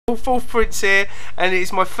Fourth Prince here, and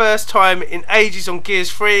it's my first time in ages on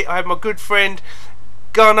Gears 3. I have my good friend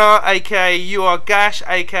Gunna, aka You Are Gash,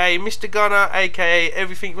 aka Mr Gunna, aka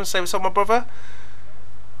everything you want to say. What's up, my brother?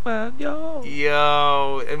 Man,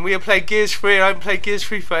 yo, and we have played Gears 3. I haven't played Gears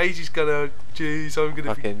 3 for ages, Gunna. Jeez, I'm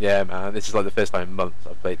gonna fucking yeah, man. This is like the first time in months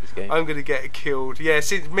I've played this game. I'm gonna get killed. Yeah,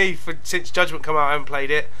 since Judgment come out, I haven't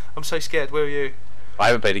played it. I'm so scared. Where are you? I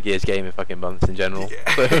haven't played a Gears game in fucking months in general.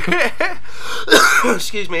 Yeah.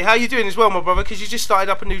 Excuse me. How you doing as well, my brother? Because you just started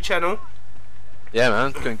up a new channel. Yeah, man.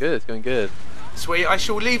 It's going good. It's going good. Sweet. I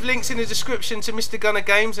shall leave links in the description to Mr Gunna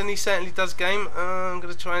Games, and he certainly does game. I'm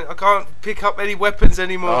gonna try. I can't pick up any weapons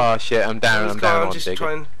anymore. Oh shit! I'm down. I'm down. I'm just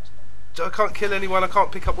trying. I can't kill anyone. I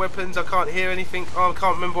can't pick up weapons. I can't hear anything. Oh, I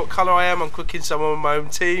can't remember what colour I am. I'm cooking someone on my own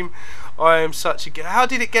team. I am such a. How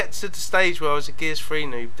did it get to the stage where I was a Gears 3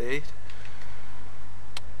 noob, dude?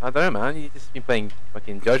 I don't know, man. You've just been playing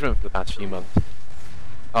fucking Judgment for the past few months.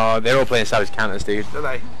 Oh, they're all playing Savage Canters, dude. Are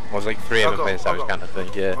they? I was like three of them playing Savage Canters, I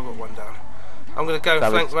think, yeah. I've got one down. I'm going to go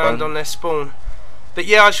flank round on their spawn. But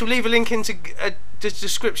yeah, I shall leave a link into the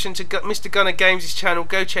description to Mr Gunna Games' channel.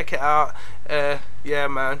 Go check it out. Yeah,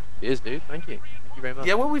 man. Cheers, dude. Thank you. Thank you very much.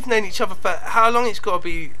 Yeah, well, we've known each other for how long? It's got to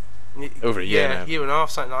be... Over a year now. Yeah, year and a half,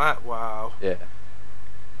 something like that. Wow. Yeah.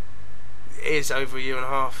 It is over a year and a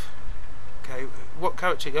half. Okay, what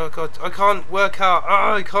character? Oh god, I can't work out.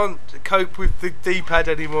 Oh, I can't cope with the D-pad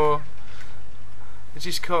anymore. I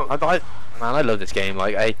just can't. Man, I love this game.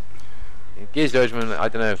 Like, Gears Judgment, I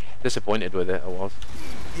don't know, disappointed with it. I was.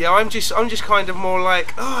 Yeah, I'm just kind of more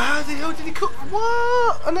like, oh, how the hell did he cook?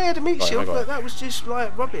 What? And they had a meat shield, but that was just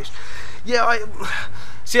like rubbish. Yeah,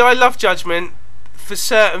 I love Judgment for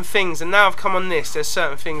certain things, and now I've come on this. There's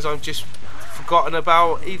certain things I've just forgotten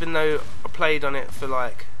about, even though I played on it for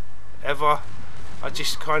like ever. I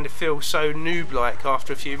just kind of feel so noob-like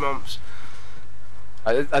after a few months.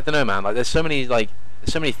 I don't know, man. Like, there's so many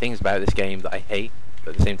things about this game that I hate.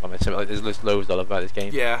 But at the same time, there's loads I love about this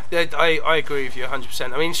game. Yeah, I agree with you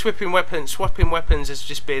 100%. I mean, swapping weapons has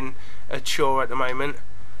just been a chore at the moment.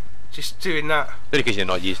 Just doing that. Only because you're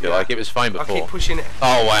not used to it. Like, it was fine before. I keep pushing it.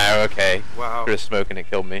 Oh wow, okay. Wow. Threw a smoke and it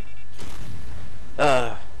killed me.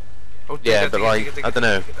 Oh, yeah, but like, I don't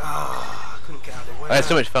know. I couldn't get out of the way. I had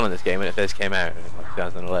so much fun on this game when it first came out in like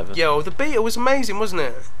 2011. Yeah, well, the beta was amazing, wasn't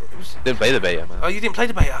it? Didn't play the beta, man. Oh, you didn't play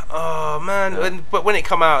the beta? Oh man, no. But when it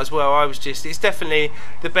come out as well, I was just, it's definitely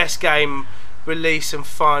the best game release and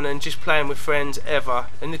fun and just playing with friends ever.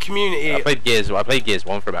 And the community. I played Gears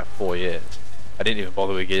 1 for about 4 years. I didn't even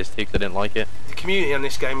bother with Gears 2 because I didn't like it. The community on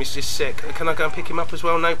this game is just sick. Can I go and pick him up as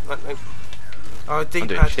well? Nope. Nope. Oh, D-pad. I'm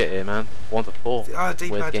doing shit here, man. 1 to 4. Oh,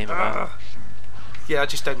 D-pad. Game about? Yeah, I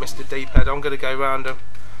just don't miss the D-pad. I'm going to go round him,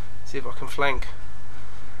 see if I can flank.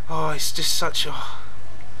 Oh, it's just such a...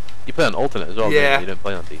 You play on alternate as well, yeah. You don't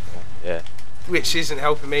play on default. Yeah. Which isn't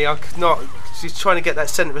helping me. I could not... She's trying to get that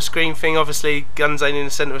centre of screen thing. Obviously, guns ain't in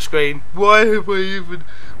the centre of screen. Why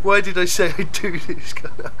did I say I'd do this?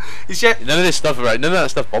 None of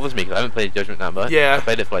that stuff bothers me because I haven't played Judgment that much. Yeah. I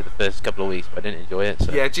played it for like the first couple of weeks, but I didn't enjoy it.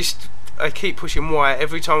 So. Yeah, just... I keep pushing Y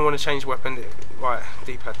every time I want to change weapon. Right,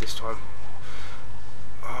 D-pad this time.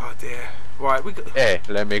 Oh dear. Right, we got. Hey,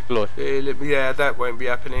 let me close. Yeah, that won't be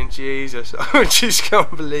happening. Jesus, I just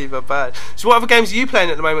can't believe how bad. So, what other games are you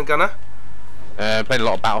playing at the moment, Gunner? Playing a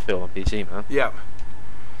lot of Battlefield on PC, man. Yeah.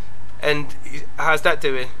 And how's that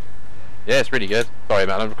doing? Yeah, it's really good. Sorry,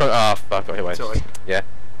 man. Oh fuck! I hit Sorry. Yeah,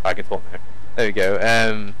 I can talk now. There we go.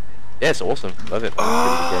 Yeah, it's awesome. Love it.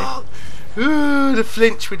 Oh, ooh, the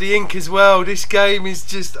flinch with the ink as well. This game is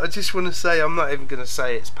just. I just want to say, I'm not even going to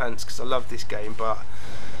say it's pants because I love this game, but.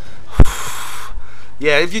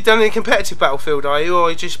 Yeah, have you done any competitive Battlefield, are you, or are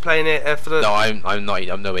you just playing it for the... No, I'm not.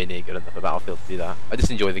 I'm nowhere near good enough for Battlefield to do that. I just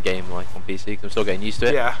enjoy the game like on PC because I'm still getting used to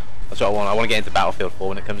it. Yeah. That's what I want. I want to get into Battlefield 4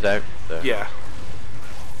 when it comes out. So. Yeah.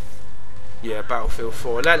 Yeah, Battlefield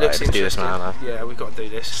 4. That looks interesting. Let's do this, man. Yeah, we've got to do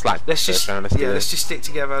this. Let's just stick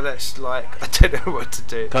together. Let's I don't know what to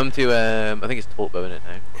do. Come to I think it's Talkbow in it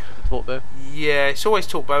now. Is it Talkbow? Yeah, it's always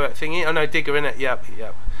Talkbow that thingy. Oh no, Digger in it. Yep.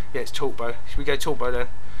 Yeah, it's Talkbow. Should we go Talkbow then?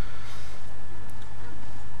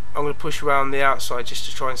 I'm going to push around the outside just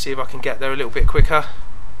to try and see if I can get there a little bit quicker.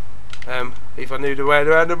 If I knew the way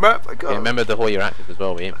around the map, I can't. Yeah, remember the Hoy you're active as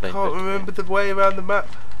well. We ain't playing. I can't remember the way around the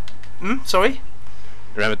map. Sorry.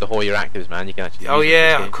 Remember the Hoy you're actives, man. You can actually. Oh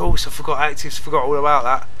yeah, of course. I forgot actives. Forgot all about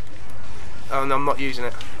that. Oh no, I'm not using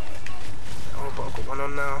it. Oh, but I've got one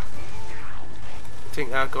on now. I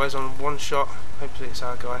think our guy's on one shot. Hopefully it's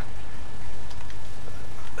our guy.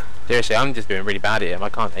 Seriously, I'm just doing really bad at him. I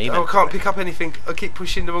can't aim. Oh, I can't pick up anything. I keep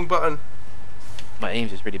pushing the wrong button. My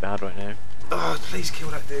aim's just really bad right now. Oh, please kill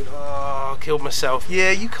that dude. Oh, I killed myself.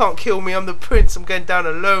 Yeah, you can't kill me. I'm the prince. I'm going down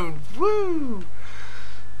alone. Woo!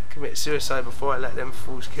 Commit suicide before I let them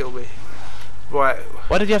fools kill me. Right.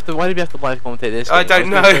 Why did you have to live commentate this game? I don't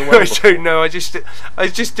know. I don't know. I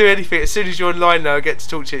just do anything. As soon as you're online now, I get to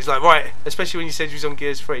talk to you. It's like, right, especially when you said you was on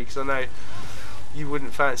Gears 3, because I know you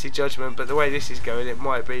wouldn't fancy Judgment, but the way this is going, it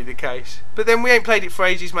might be the case. But then we ain't played it for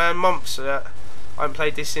ages, man. Months. I haven't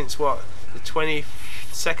played this since what, the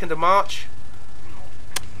 22nd of March.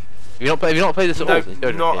 Have you not played this at all?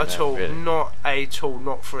 Not at all. Really? Not at all.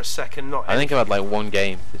 Not for a second. Not. I think I've had like one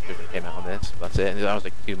game since it came out on this. That's it. And that was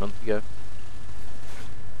like 2 months ago.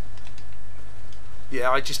 Yeah,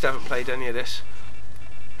 I just haven't played any of this.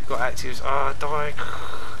 Got actives. Ah, die.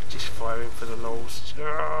 Just firing for the lols.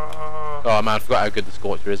 Oh man, I forgot how good the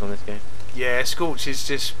Scorcher is on this game. Yeah, Scorch is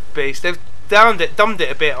just beast. They've dumbed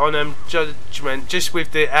it a bit on Judgment, just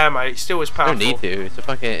with the ammo. It's still as powerful. You don't need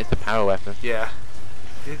to. It's a power weapon. Yeah.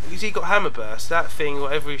 Has he got hammer burst? That thing,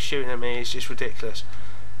 whatever he's shooting at me, is just ridiculous.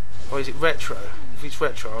 Or is it retro? If it's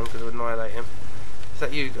retro, I'm going to annihilate him. Is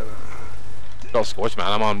that you, Gunna? Not Scorch,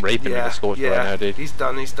 man. I'm on raping with the Scorch right now, dude. He's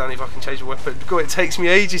done. If I can change a weapon. God, it takes me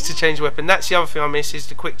ages to change a weapon. That's the other thing I miss, is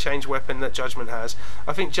the quick change weapon that Judgment has.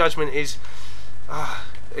 I think Judgment is...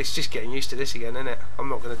 it's just getting used to this again, isn't it? I'm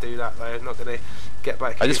not going to do that, though. I'm not going to get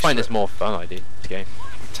back. I just find this more fun, this game.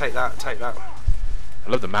 Take that. I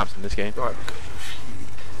love the maps in this game. Right.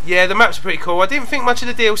 Yeah, the maps are pretty cool. I didn't think much of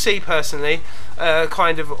the DLC personally,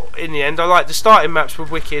 kind of in the end. I liked the starting maps were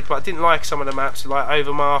wicked, but I didn't like some of the maps, like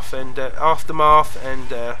Overmath and Aftermath and...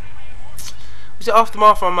 was it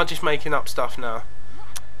Aftermath, or am I just making up stuff now?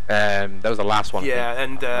 That was the last one. Yeah,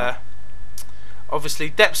 and obviously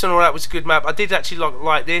Depths and all that was a good map. I did actually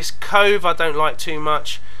like this. Cove I don't like too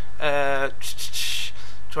much.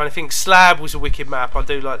 Trying to think, Slab was a wicked map. I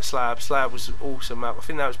do like Slab. Slab was an awesome map. I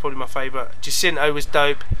think that was probably my favourite. Jacinto was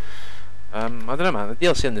dope. I don't know, man. The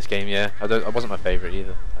DLC in this game, yeah, I wasn't my favourite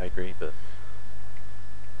either. I agree, but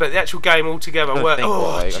the actual game altogether worked.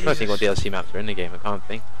 I don't think what DLC maps are in the game. I can't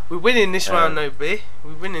think. We're winning this round, though, B.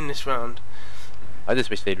 We're winning this round. I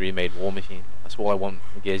just wish they'd remade War Machine. That's all I want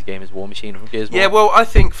from Gears game is War Machine from Gears 1. Yeah, well, I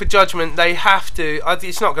think for Judgment they have to.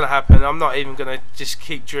 It's not going to happen. I'm not even going to just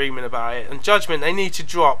keep dreaming about it. And Judgment, they need to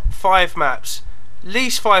drop 5 maps, at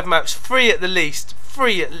least 5 maps, 3 at the least,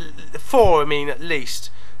 4. I mean, at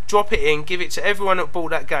least. Drop it in, give it to everyone that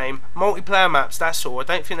bought that game. Multiplayer maps, that's all. I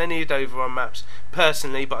don't think they need Overrun maps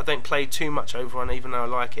personally, but I don't play too much Overrun, even though I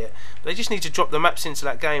like it. But they just need to drop the maps into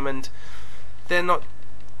that game, and they're not.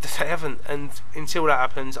 They haven't, and until that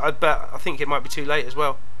happens, I think it might be too late as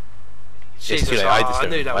well. It's too late. I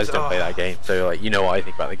just don't play that game, so like, you know what I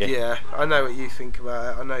think about the game. Yeah, I know what you think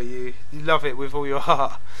about it. I know you love it with all your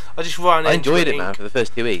heart. I just run. I enjoyed it, man, for the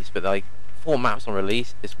first 2 weeks, but like 4 maps on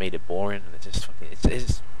release just made it boring, and it's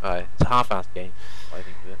a half-assed game. I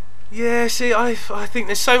think of it. Yeah, see, I think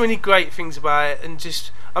there's so many great things about it, and just,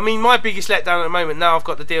 I mean, my biggest letdown at the moment, now I've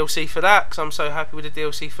got the DLC for that, because I'm so happy with the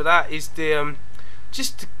DLC for that, is the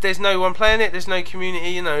just there's no one playing it, there's no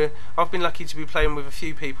community, you know. I've been lucky to be playing with a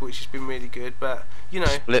few people, which has been really good, but you know,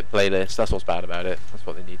 split playlist, that's what's bad about it. That's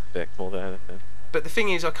what they need to fix more than anything. But the thing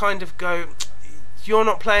is, I kind of go, you're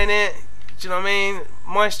not playing it, do you know what I mean?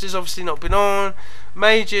 Meister's obviously not been on.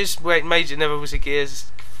 Major never was a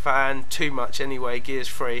Gears fan too much anyway, Gears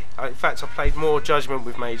 3. In fact, I played more Judgment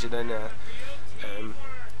with Major than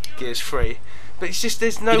Gears 3. But it's just,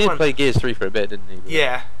 there's no one. You did play Gears 3 for a bit, didn't you?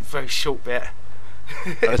 Yeah, very short bit.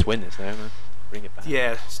 Let's win this now, man. Bring it back.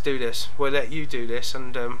 Yeah, let's do this. We'll let you do this,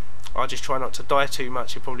 and I'll just try not to die too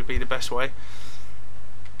much. It'll probably be the best way.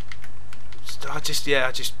 I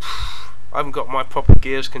haven't got my proper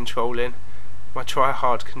Gears control in. My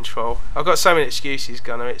try-hard control. I've got so many excuses,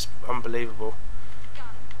 Gunner. It's unbelievable.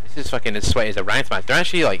 This is fucking as sweaty as a ranked match. They're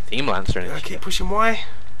actually like team Lancer in this. I keep pushing Y.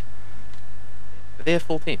 Are they a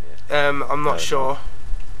full team? Yeah? I'm not sure.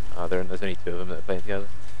 Oh, there's only 2 of them that are playing together.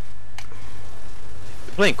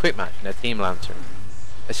 They're playing quick match and they're team Lancer.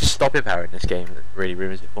 It's just stopping power in this game that really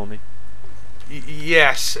ruins it for me.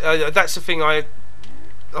 Yes, that's the thing.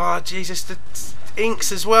 Oh Jesus, the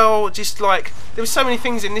inks as well. Just like there were so many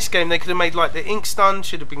things in this game they could have made. Like the ink stun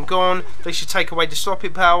should have been gone. They should take away the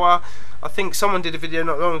stopping power. I think someone did a video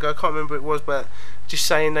not long ago. I can't remember what it was, but just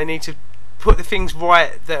saying they need to put the things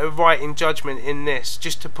right that are right in Judgment in this,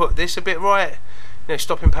 just to put this a bit right. You know,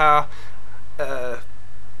 stopping power.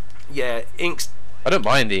 Yeah, inks. I don't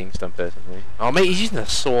mind the ink stun personally. Oh mate, he's using a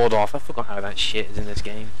sword off. I forgot how that shit is in this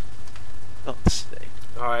game. God's sake.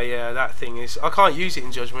 Oh yeah, that thing is. I can't use it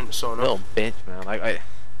in Judgment, so little bitch, man. I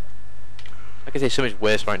can say so much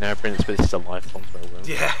worse right now, Prince, but this is a lifelong problem.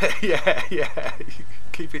 Yeah.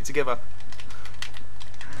 Keep it together.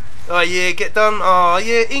 Oh yeah, get done. Oh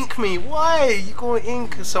yeah, ink me. Why? You gonna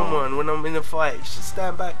ink someone when I'm in a fight? You should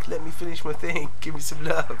stand back, let me finish my thing, give me some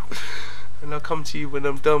love, and I'll come to you when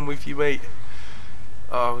I'm done with you, mate.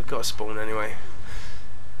 Oh, we've got to spawn anyway.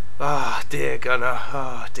 Ah, dear Gunner.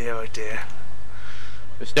 Oh dear, oh dear.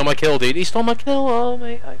 He stole my kill, dude. He stole my kill. Oh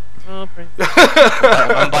mate, I'm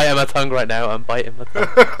biting my tongue right now. I'm biting my tongue.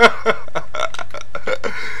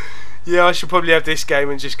 Yeah, I should probably have this game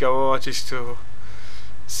and just go.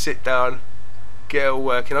 Sit down, get it all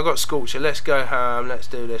working. I've got Scorcher. Let's go ham. Let's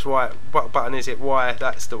do this. Right, what button is it? Y.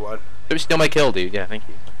 That's the one. Did we steal my kill, dude? Yeah, thank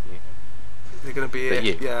you. They're gonna be it.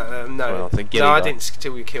 You? Yeah, no. Well, no, I didn't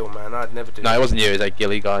steal your kill, man. I'd never do that. No, it wasn't you. It was that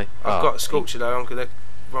Gilly guy. I've got Scorcher though. I'm gonna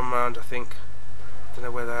run round. I think. Don't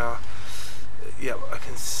know where they are. Yeah, I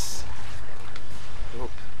can. Oh.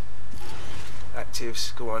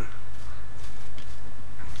 Actives. Go on.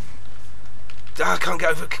 I can't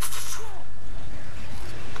get over.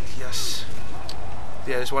 Yes.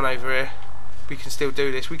 Yeah, there's one over here. We can still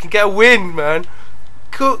do this. We can get a win, man.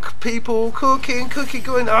 Cook, people, cooking,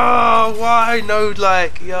 going. Oh, why no?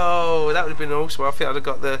 Like, yo, that would have been awesome. I think I'd have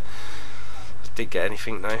got the. I didn't get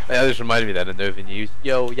anything though. Yeah, that just reminded me then of Nova News.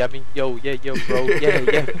 Yo, yeah, I mean, yo, yeah, yo, bro,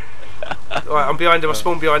 yeah. Alright, I'm behind them. I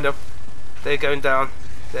spawned behind them. They're going down.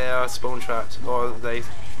 They are spawn trapped. Or they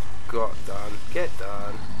got done. Get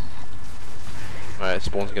done. Alright,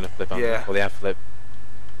 spawn's gonna flip on. Yeah. Or they have flip.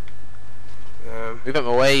 Move out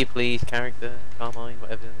my way, please, character, Carmine,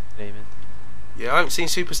 whatever the name is. Yeah, I haven't seen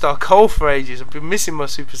Superstar Cole for ages. I've been missing my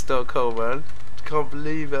Superstar Cole, man. Can't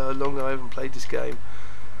believe how long I haven't played this game.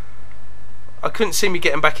 I couldn't see me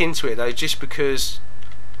getting back into it though, just because.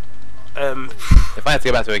 If I had to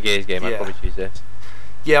go back to a Gears game, I'd probably choose this.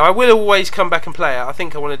 Yeah, I will always come back and play it. I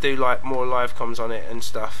think I want to do like more live comms on it and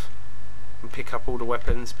stuff, and pick up all the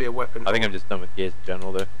weapons, be a weapon. I think I'm just done with Gears in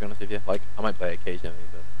general, though. To be honest with you, like I might play it occasionally,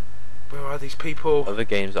 but. Where are these people? Other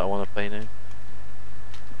games that I want to play now.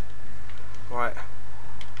 Right.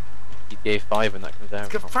 GTA 5 when that comes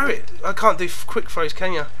out. Throw it. I can't do quick throws,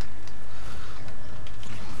 can you?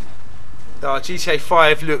 Oh, GTA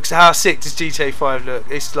 5 looks. How sick does GTA 5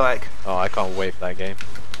 look? It's like. Oh, I can't wait for that game.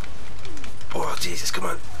 Oh Jesus! Come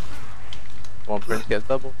on. One Prince gets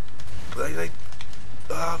double.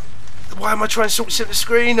 Why am I trying to sort the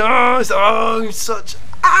screen? Oh, such.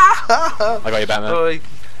 Ah! I got you, Batman. Oh,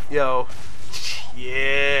 yo.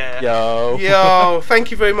 Yeah. Yo.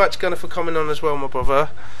 Thank you very much, Gunner, for coming on as well, my brother.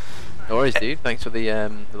 No worries, dude. Thanks for the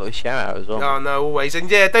little shout out as well. Oh no, always.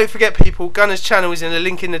 And yeah, don't forget, people, Gunner's channel is in the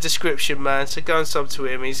link in the description, man. So go and sub to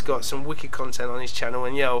him. He's got some wicked content on his channel.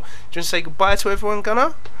 And yo, do you want to say goodbye to everyone,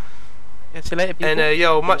 Gunner? Yeah, see you later, people. And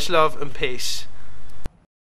yo, much love and peace.